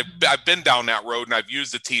 because Mhm. I've been down that road and I've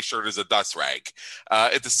used a T-shirt as a dust rag.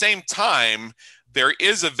 At the same time, there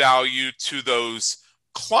is a value to those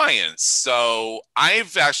clients. So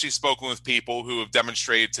I've actually spoken with people who have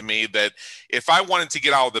demonstrated to me that if I wanted to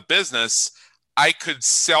get out of the business, I could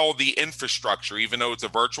sell the infrastructure, even though it's a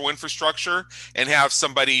virtual infrastructure, and have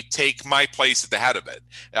somebody take my place at the head of it.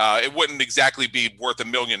 It wouldn't exactly be worth $1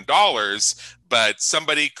 million, but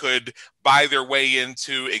somebody could buy their way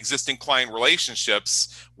into existing client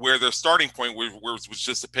relationships where their starting point was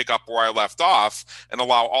just to pick up where I left off, and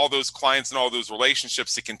allow all those clients and all those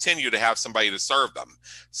relationships to continue to have somebody to serve them.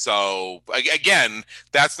 So again,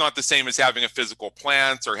 that's not the same as having a physical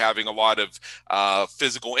plant or having a lot of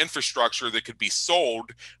physical infrastructure that could be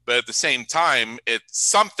sold, but at the same time, it's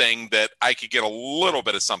something that I could get a little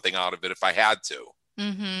bit of something out of it if I had to.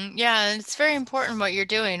 Yeah, and it's very important what you're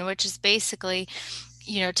doing, which is basically,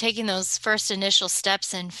 taking those first initial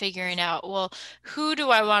steps and figuring out, well, who do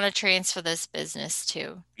I want to transfer this business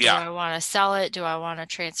to? Do Yeah. I want to sell it? Do I want to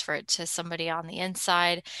transfer it to somebody on the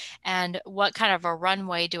inside? And what kind of a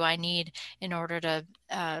runway do I need in order to,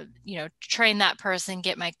 train that person,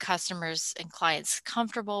 get my customers and clients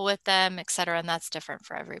comfortable with them, et cetera? And that's different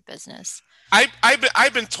for every business.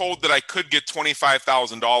 I've been told that I could get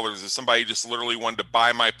 $25,000 if somebody just literally wanted to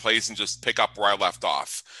buy my place and just pick up where I left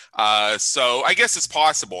off. So I guess it's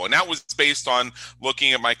possible, and that was based on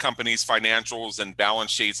looking at my company's financials and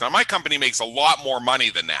balance sheets. Now my company makes a lot more money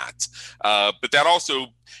than that, but that also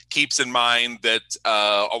keeps in mind that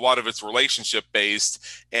a lot of it's relationship based,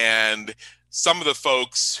 and some of the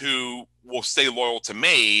folks who will stay loyal to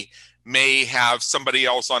me may have somebody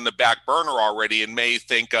else on the back burner already, and may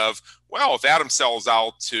think of, well, if Adam sells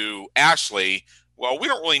out to Ashley, well, we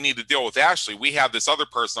don't really need to deal with Ashley. We have this other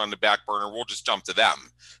person on the back burner. We'll just jump to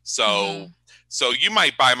them. So, Hmm. so you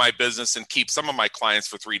might buy my business and keep some of my clients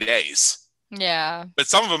for 3 days, Yeah. but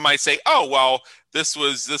some of them might say, "Oh, well, this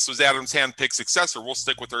was Adam's handpicked successor. We'll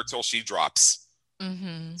stick with her till she drops."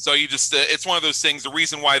 Hmm. So it's one of those things. The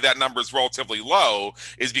reason why that number is relatively low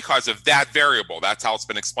is because of that variable. That's how it's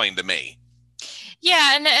been explained to me.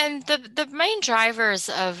 Yeah, and the main drivers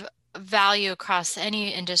of value across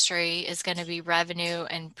any industry is going to be revenue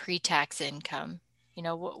and pre-tax income. You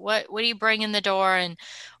know, what do you bring in the door, and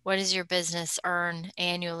what does your business earn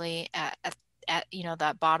annually at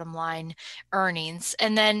that bottom line earnings?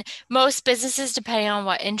 And then most businesses, depending on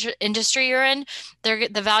what industry you're in,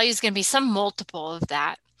 the value is going to be some multiple of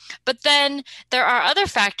that. But then there are other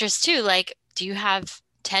factors too, like do you have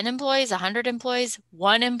 10 employees, 100 employees,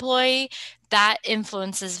 one employee? That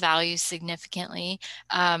influences value significantly.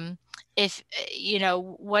 If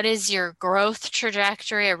what is your growth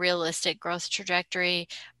trajectory, a realistic growth trajectory?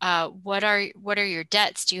 What are your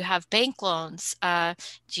debts? Do you have bank loans?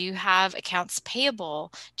 Do you have accounts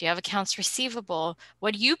payable? Do you have accounts receivable?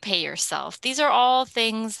 What do you pay yourself? These are all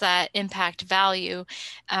things that impact value.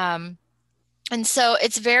 And so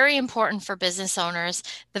it's very important for business owners.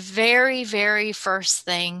 The very, very first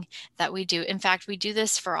thing that we do, in fact, we do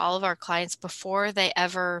this for all of our clients before they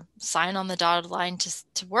ever sign on the dotted line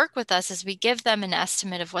to work with us, is we give them an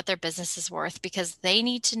estimate of what their business is worth, because they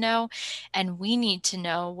need to know and we need to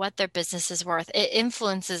know what their business is worth. It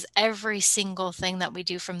influences every single thing that we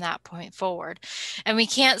do from that point forward. And we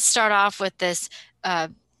can't start off with this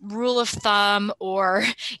rule of thumb, or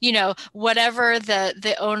whatever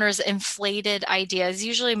the owner's inflated ideas.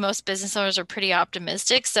 Usually most business owners are pretty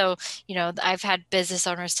optimistic, so I've had business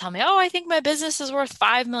owners tell me, oh, I think my business is worth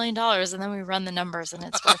 $5 million, and then we run the numbers and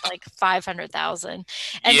it's worth like 500,000.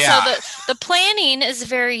 And so Yeah. the planning is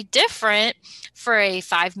very different for a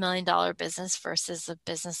 $5 million business versus a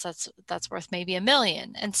business that's worth maybe $1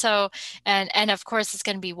 million. And so and of course it's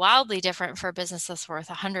going to be wildly different for a business that's worth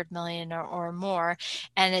 100 million or more.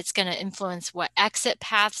 And it's going to influence what exit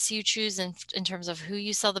paths you choose in terms of who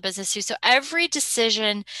you sell the business to. So every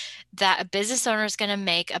decision that a business owner is going to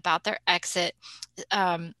make about their exit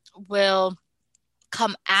will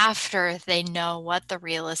come after they know what the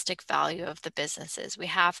realistic value of the business is. We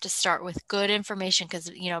have to start with good information, because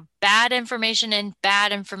bad information in,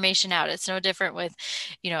 bad information out. It's no different with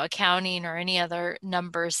accounting or any other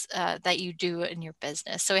numbers that you do in your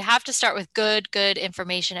business. So we have to start with good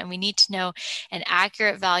information, and we need to know an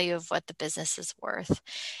accurate value of what the business is worth.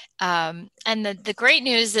 And the great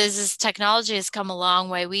news is technology has come a long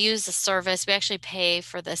way. We use a service. We actually pay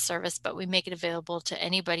for this service, but we make it available to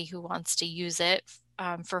anybody who wants to use it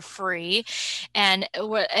for free. And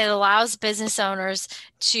it allows business owners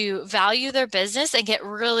to value their business and get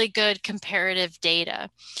really good comparative data.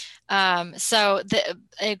 So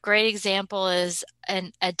a great example is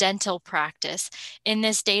a dental practice. In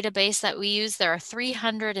this database that we use, there are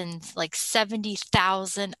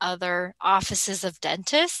 370,000 other offices of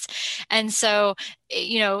dentists. And so,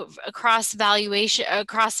 across valuation,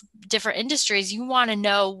 across different industries, you want to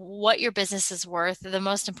know what your business is worth. The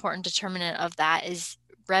most important determinant of that is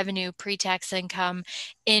revenue, pre-tax income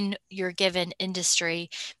in your given industry.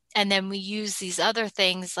 And then we use these other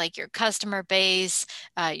things like your customer base,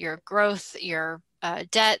 your growth, your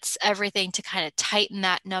debts, everything, to kind of tighten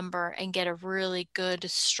that number and get a really good,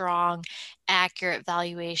 strong, accurate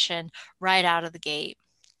valuation right out of the gate.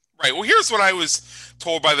 Right. Well, here's what I was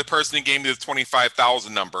told by the person who gave me the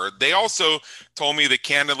 25,000 number. They also told me that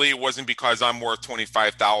candidly it wasn't because I'm worth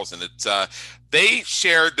 25,000. It's they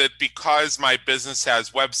shared that because my business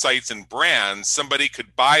has websites and brands, somebody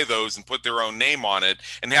could buy those and put their own name on it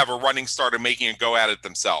and have a running start of making a go at it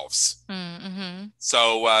themselves. Mm-hmm.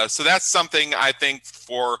 So that's something I think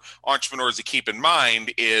for entrepreneurs to keep in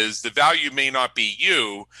mind, is the value may not be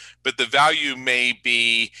you, but the value may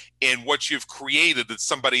be in what you've created that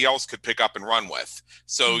somebody else could pick up and run with.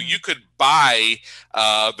 So Mm-hmm. you could buy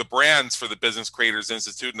the brands for the Business Creators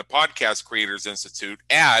Institute and the Podcast Creators Institute,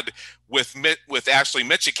 add with Ashley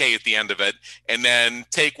Michike at the end of it, and then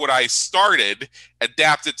take what I started,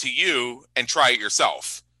 adapt it to you, and try it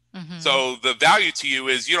yourself. Mm-hmm. So the value to you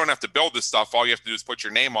is you don't have to build this stuff. All you have to do is put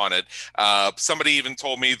your name on it. Somebody even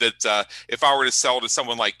told me that if I were to sell to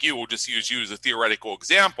someone like you, we'll just use you as a theoretical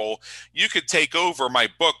example, you could take over my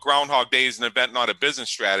book, Groundhog Day is an Event, Not a Business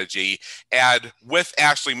Strategy, add with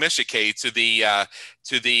Ashley Michike to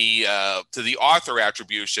the author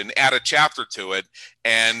attribution, add a chapter to it,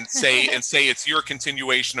 and say it's your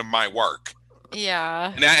continuation of my work.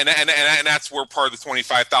 Yeah. And that's where part of the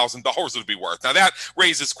 $25,000 would be worth. Now that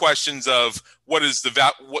raises questions of what is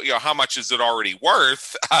how much is it already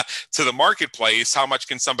worth to the marketplace? How much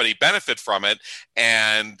can somebody benefit from it?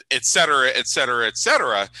 And et cetera, et cetera, et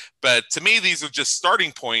cetera. But to me, these are just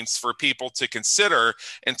starting points for people to consider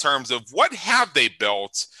in terms of what have they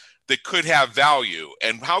built that could have value,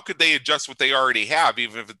 and how could they adjust what they already have,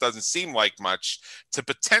 even if it doesn't seem like much, to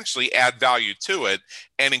potentially add value to it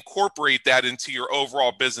and incorporate that into your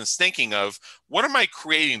overall business thinking of what am I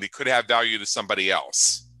creating that could have value to somebody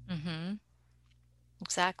else? Mm-hmm.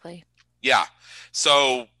 Exactly. Yeah.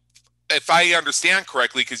 So if I understand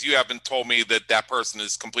correctly, because you haven't told me that that person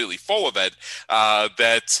is completely full of it,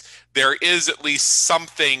 that there is at least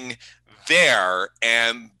something there,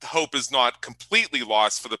 and hope is not completely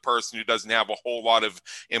lost for the person who doesn't have a whole lot of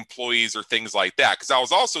employees or things like that. Because I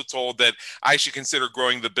was also told that I should consider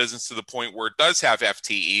growing the business to the point where it does have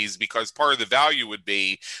FTEs, because part of the value would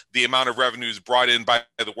be the amount of revenues brought in by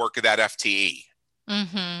the work of that FTE.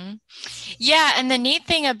 Mm-hmm. Yeah, and the neat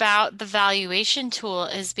thing about the valuation tool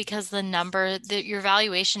is because your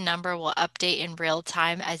valuation number will update in real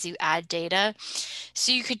time as you add data.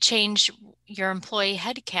 So you could change your employee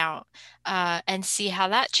headcount and see how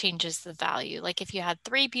that changes the value. Like if you had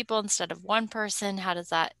three people instead of one person, how does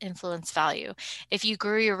that influence value? If you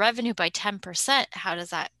grew your revenue by 10%, how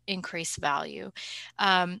does that increase value?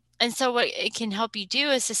 And so what it can help you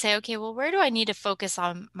do is to say, okay, well, where do I need to focus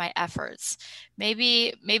on my efforts?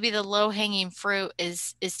 Maybe the low hanging fruit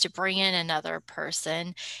is to bring in another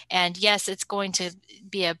person. And yes, it's going to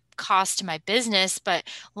be a cost to my business, but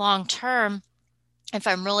long term, if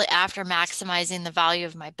I'm really after maximizing the value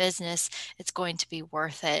of my business, it's going to be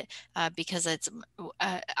worth it because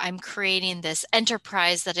I'm creating this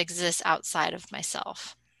enterprise that exists outside of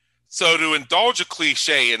myself. So, to indulge a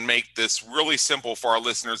cliche and make this really simple for our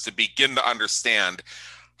listeners to begin to understand,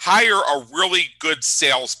 hire a really good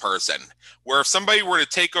salesperson. Where if somebody were to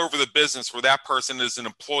take over the business where that person is an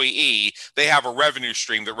employee, they have a revenue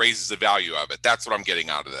stream that raises the value of it. That's what I'm getting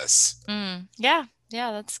out of this. Yeah,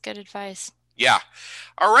 yeah, that's good advice. Yeah.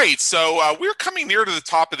 All right. So we're coming near to the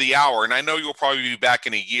top of the hour, and I know you'll probably be back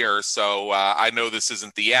in a year. So I know this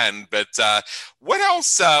isn't the end, but what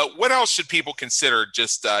else? What else should people consider?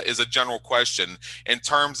 Just as a general question in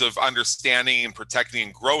terms of understanding and protecting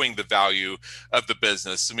and growing the value of the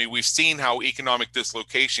business. I mean, we've seen how economic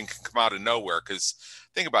dislocation can come out of nowhere. Because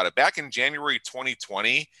think about it. Back in January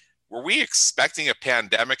 2020, were we expecting a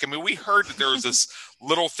pandemic? I mean, we heard that there was this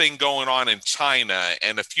little thing going on in China,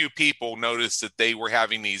 and a few people noticed that they were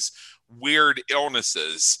having these weird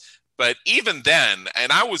illnesses. But even then,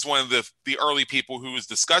 and I was one of the early people who was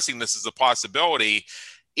discussing this as a possibility,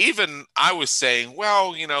 even I was saying,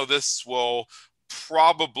 well, this will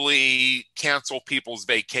probably cancel people's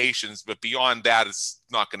vacations, but beyond that, it's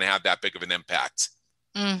not going to have that big of an impact.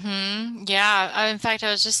 Yeah. In fact,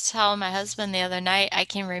 I was just telling my husband the other night, I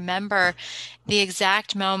can remember the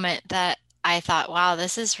exact moment that I thought, wow,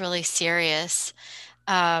 this is really serious.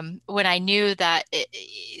 When I knew that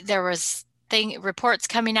there was reports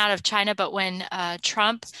coming out of China, but when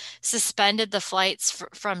Trump suspended the flights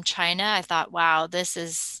from China, I thought, wow, this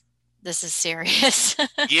is serious.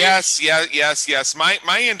 Yes, yeah, yes, yes.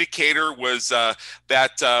 My indicator was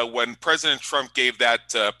that when President Trump gave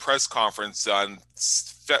that press conference on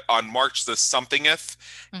March the somethingth,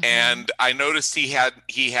 hmm and I noticed he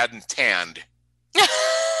hadn't tanned.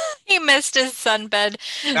 He missed his sunbed.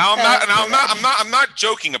 Now For that. I'm not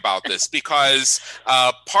joking about this, because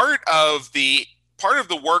part of the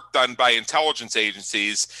work done by intelligence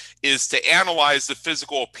agencies is to analyze the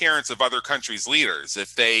physical appearance of other countries' leaders.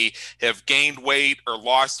 If they have gained weight or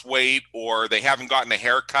lost weight, or they haven't gotten a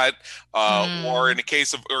haircut, or in Mm, the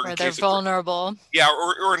case of or in or they're case of vulnerable. yeah,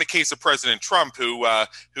 or in the case of President Trump, who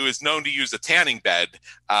is known to use a tanning bed.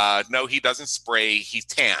 No, he doesn't spray; he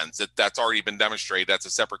tans. That's already been demonstrated. That's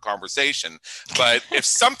a separate conversation. But if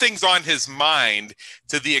something's on his mind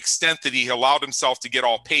to the extent that he allowed himself to get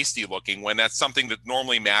all pasty looking when that's something that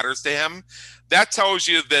normally matters to him, that tells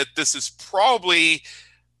you that this is probably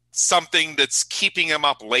something that's keeping him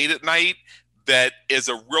up late at night. That is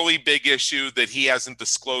a really big issue that he hasn't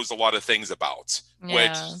disclosed a lot of things about,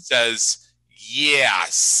 which Yeah. says, yeah,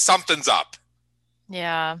 something's up.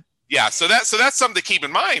 Yeah. Yeah, so that's something to keep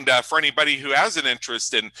in mind for anybody who has an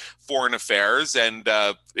interest in foreign affairs, and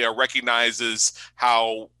recognizes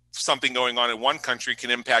how something going on in one country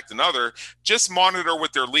can impact another. Just monitor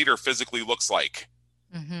what their leader physically looks like,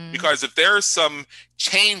 hmm because if there's some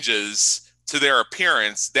changes to their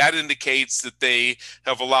appearance, that indicates that they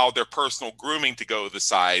have allowed their personal grooming to go to the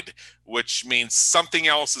side, which means something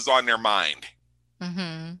else is on their mind.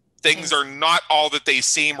 hmm Things are not all that they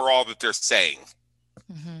seem or all that they're saying.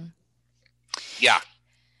 hmm Yeah.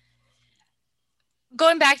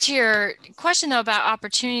 Going back to your question though about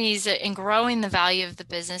opportunities in growing the value of the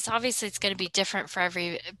business, obviously it's going to be different for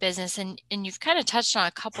every business, and you've kind of touched on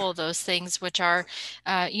a couple of those things, which are,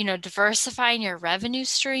 diversifying your revenue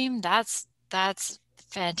stream. That's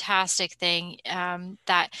fantastic thing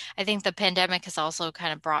that I think the pandemic has also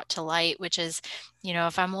kind of brought to light, which is,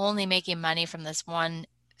 if I'm only making money from this one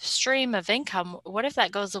stream of income, what if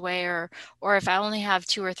that goes away, or if I only have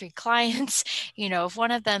 2 or 3 clients, if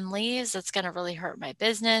one of them leaves, that's going to really hurt my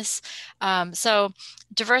business. So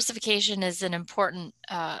diversification is an important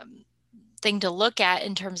thing to look at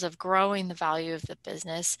in terms of growing the value of the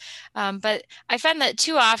business. But I find that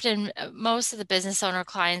too often, most of the business owner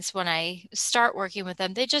clients, when I start working with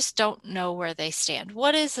them, they just don't know where they stand.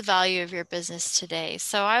 What is the value of your business today?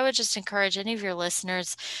 So I would just encourage any of your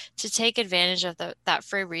listeners to take advantage of that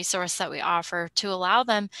free resource that we offer to allow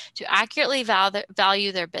them to accurately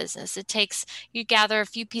value their business. You gather a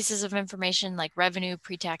few pieces of information like revenue,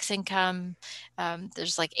 pre-tax income.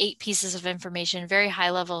 There's like 8 pieces of information, very high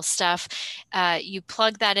level stuff. You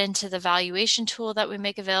plug that into the valuation tool that we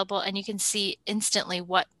make available, and you can see instantly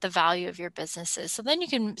what the value of your business is. So then you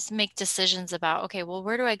can make decisions about, okay, well,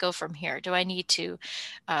 where do I go from here? Do I need to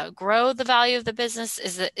grow the value of the business?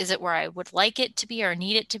 Is it where I would like it to be or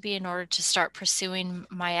need it to be in order to start pursuing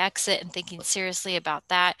my exit and thinking seriously about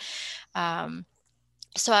that?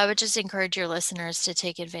 So I would just encourage your listeners to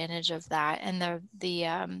take advantage of that. And the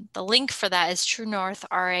link for that is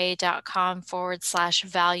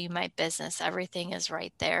truenorthra.com/value my business. Everything is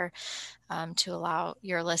right there to allow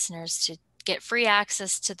your listeners to get free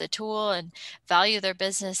access to the tool and value their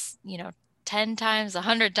business, 10 times,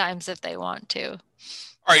 100 times if they want to. All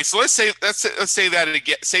right, so let's say that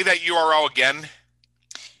again. Say that URL again.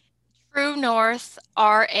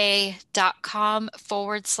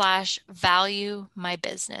 truenorthra.com/value my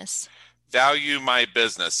business. Value my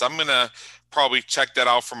business. I'm gonna probably check that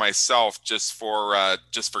out for myself just for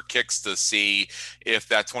kicks to see if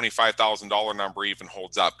that $25,000 number even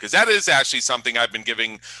holds up, because that is actually something I've been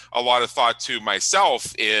giving a lot of thought to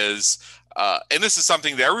myself. And this is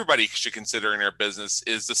something that everybody should consider in their business,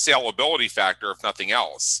 is the saleability factor, if nothing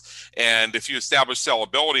else. And if you establish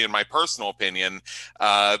saleability, in my personal opinion,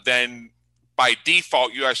 then by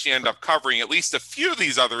default, you actually end up covering at least a few of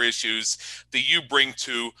these other issues that you bring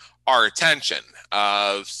to our attention.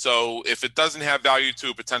 So if it doesn't have value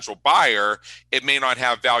to a potential buyer, it may not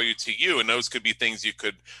have value to you. And those could be things you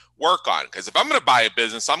could work on. Because if I'm going to buy a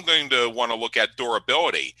business, I'm going to want to look at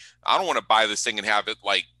durability. I don't want to buy this thing and have it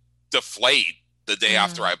like deflate the day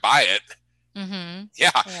after I buy it. Mm-hmm.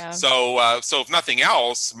 Yeah. So if nothing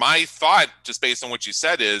else, my thought, just based on what you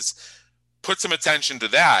said, is put some attention to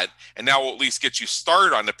that, and that will at least get you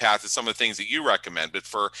started on the path of some of the things that you recommend. But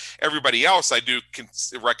for everybody else, I do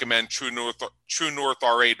recommend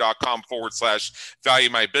truenorthra.com/value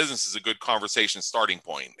my business is a good conversation starting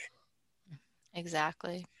point.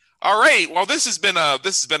 Exactly. All right. Well, this has been a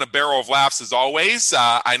barrel of laughs as always.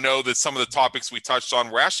 I know that some of the topics we touched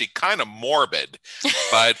on were actually kind of morbid,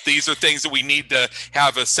 but these are things that we need to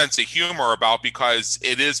have a sense of humor about, because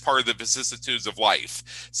it is part of the vicissitudes of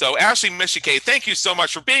life. So, Ashley Michike, thank you so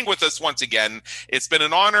much for being with us once again. It's been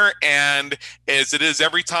an honor, and as it is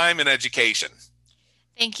every time in education.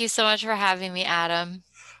 Thank you so much for having me, Adam.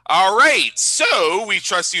 All right, so we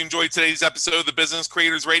trust you enjoyed today's episode of the Business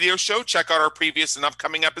Creators Radio Show. Check out our previous and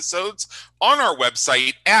upcoming episodes on our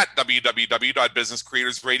website at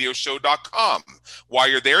www.businesscreatorsradioshow.com. While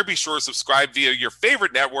you're there, be sure to subscribe via your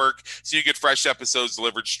favorite network so you get fresh episodes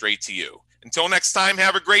delivered straight to you. Until next time,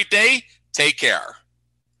 have a great day. Take care.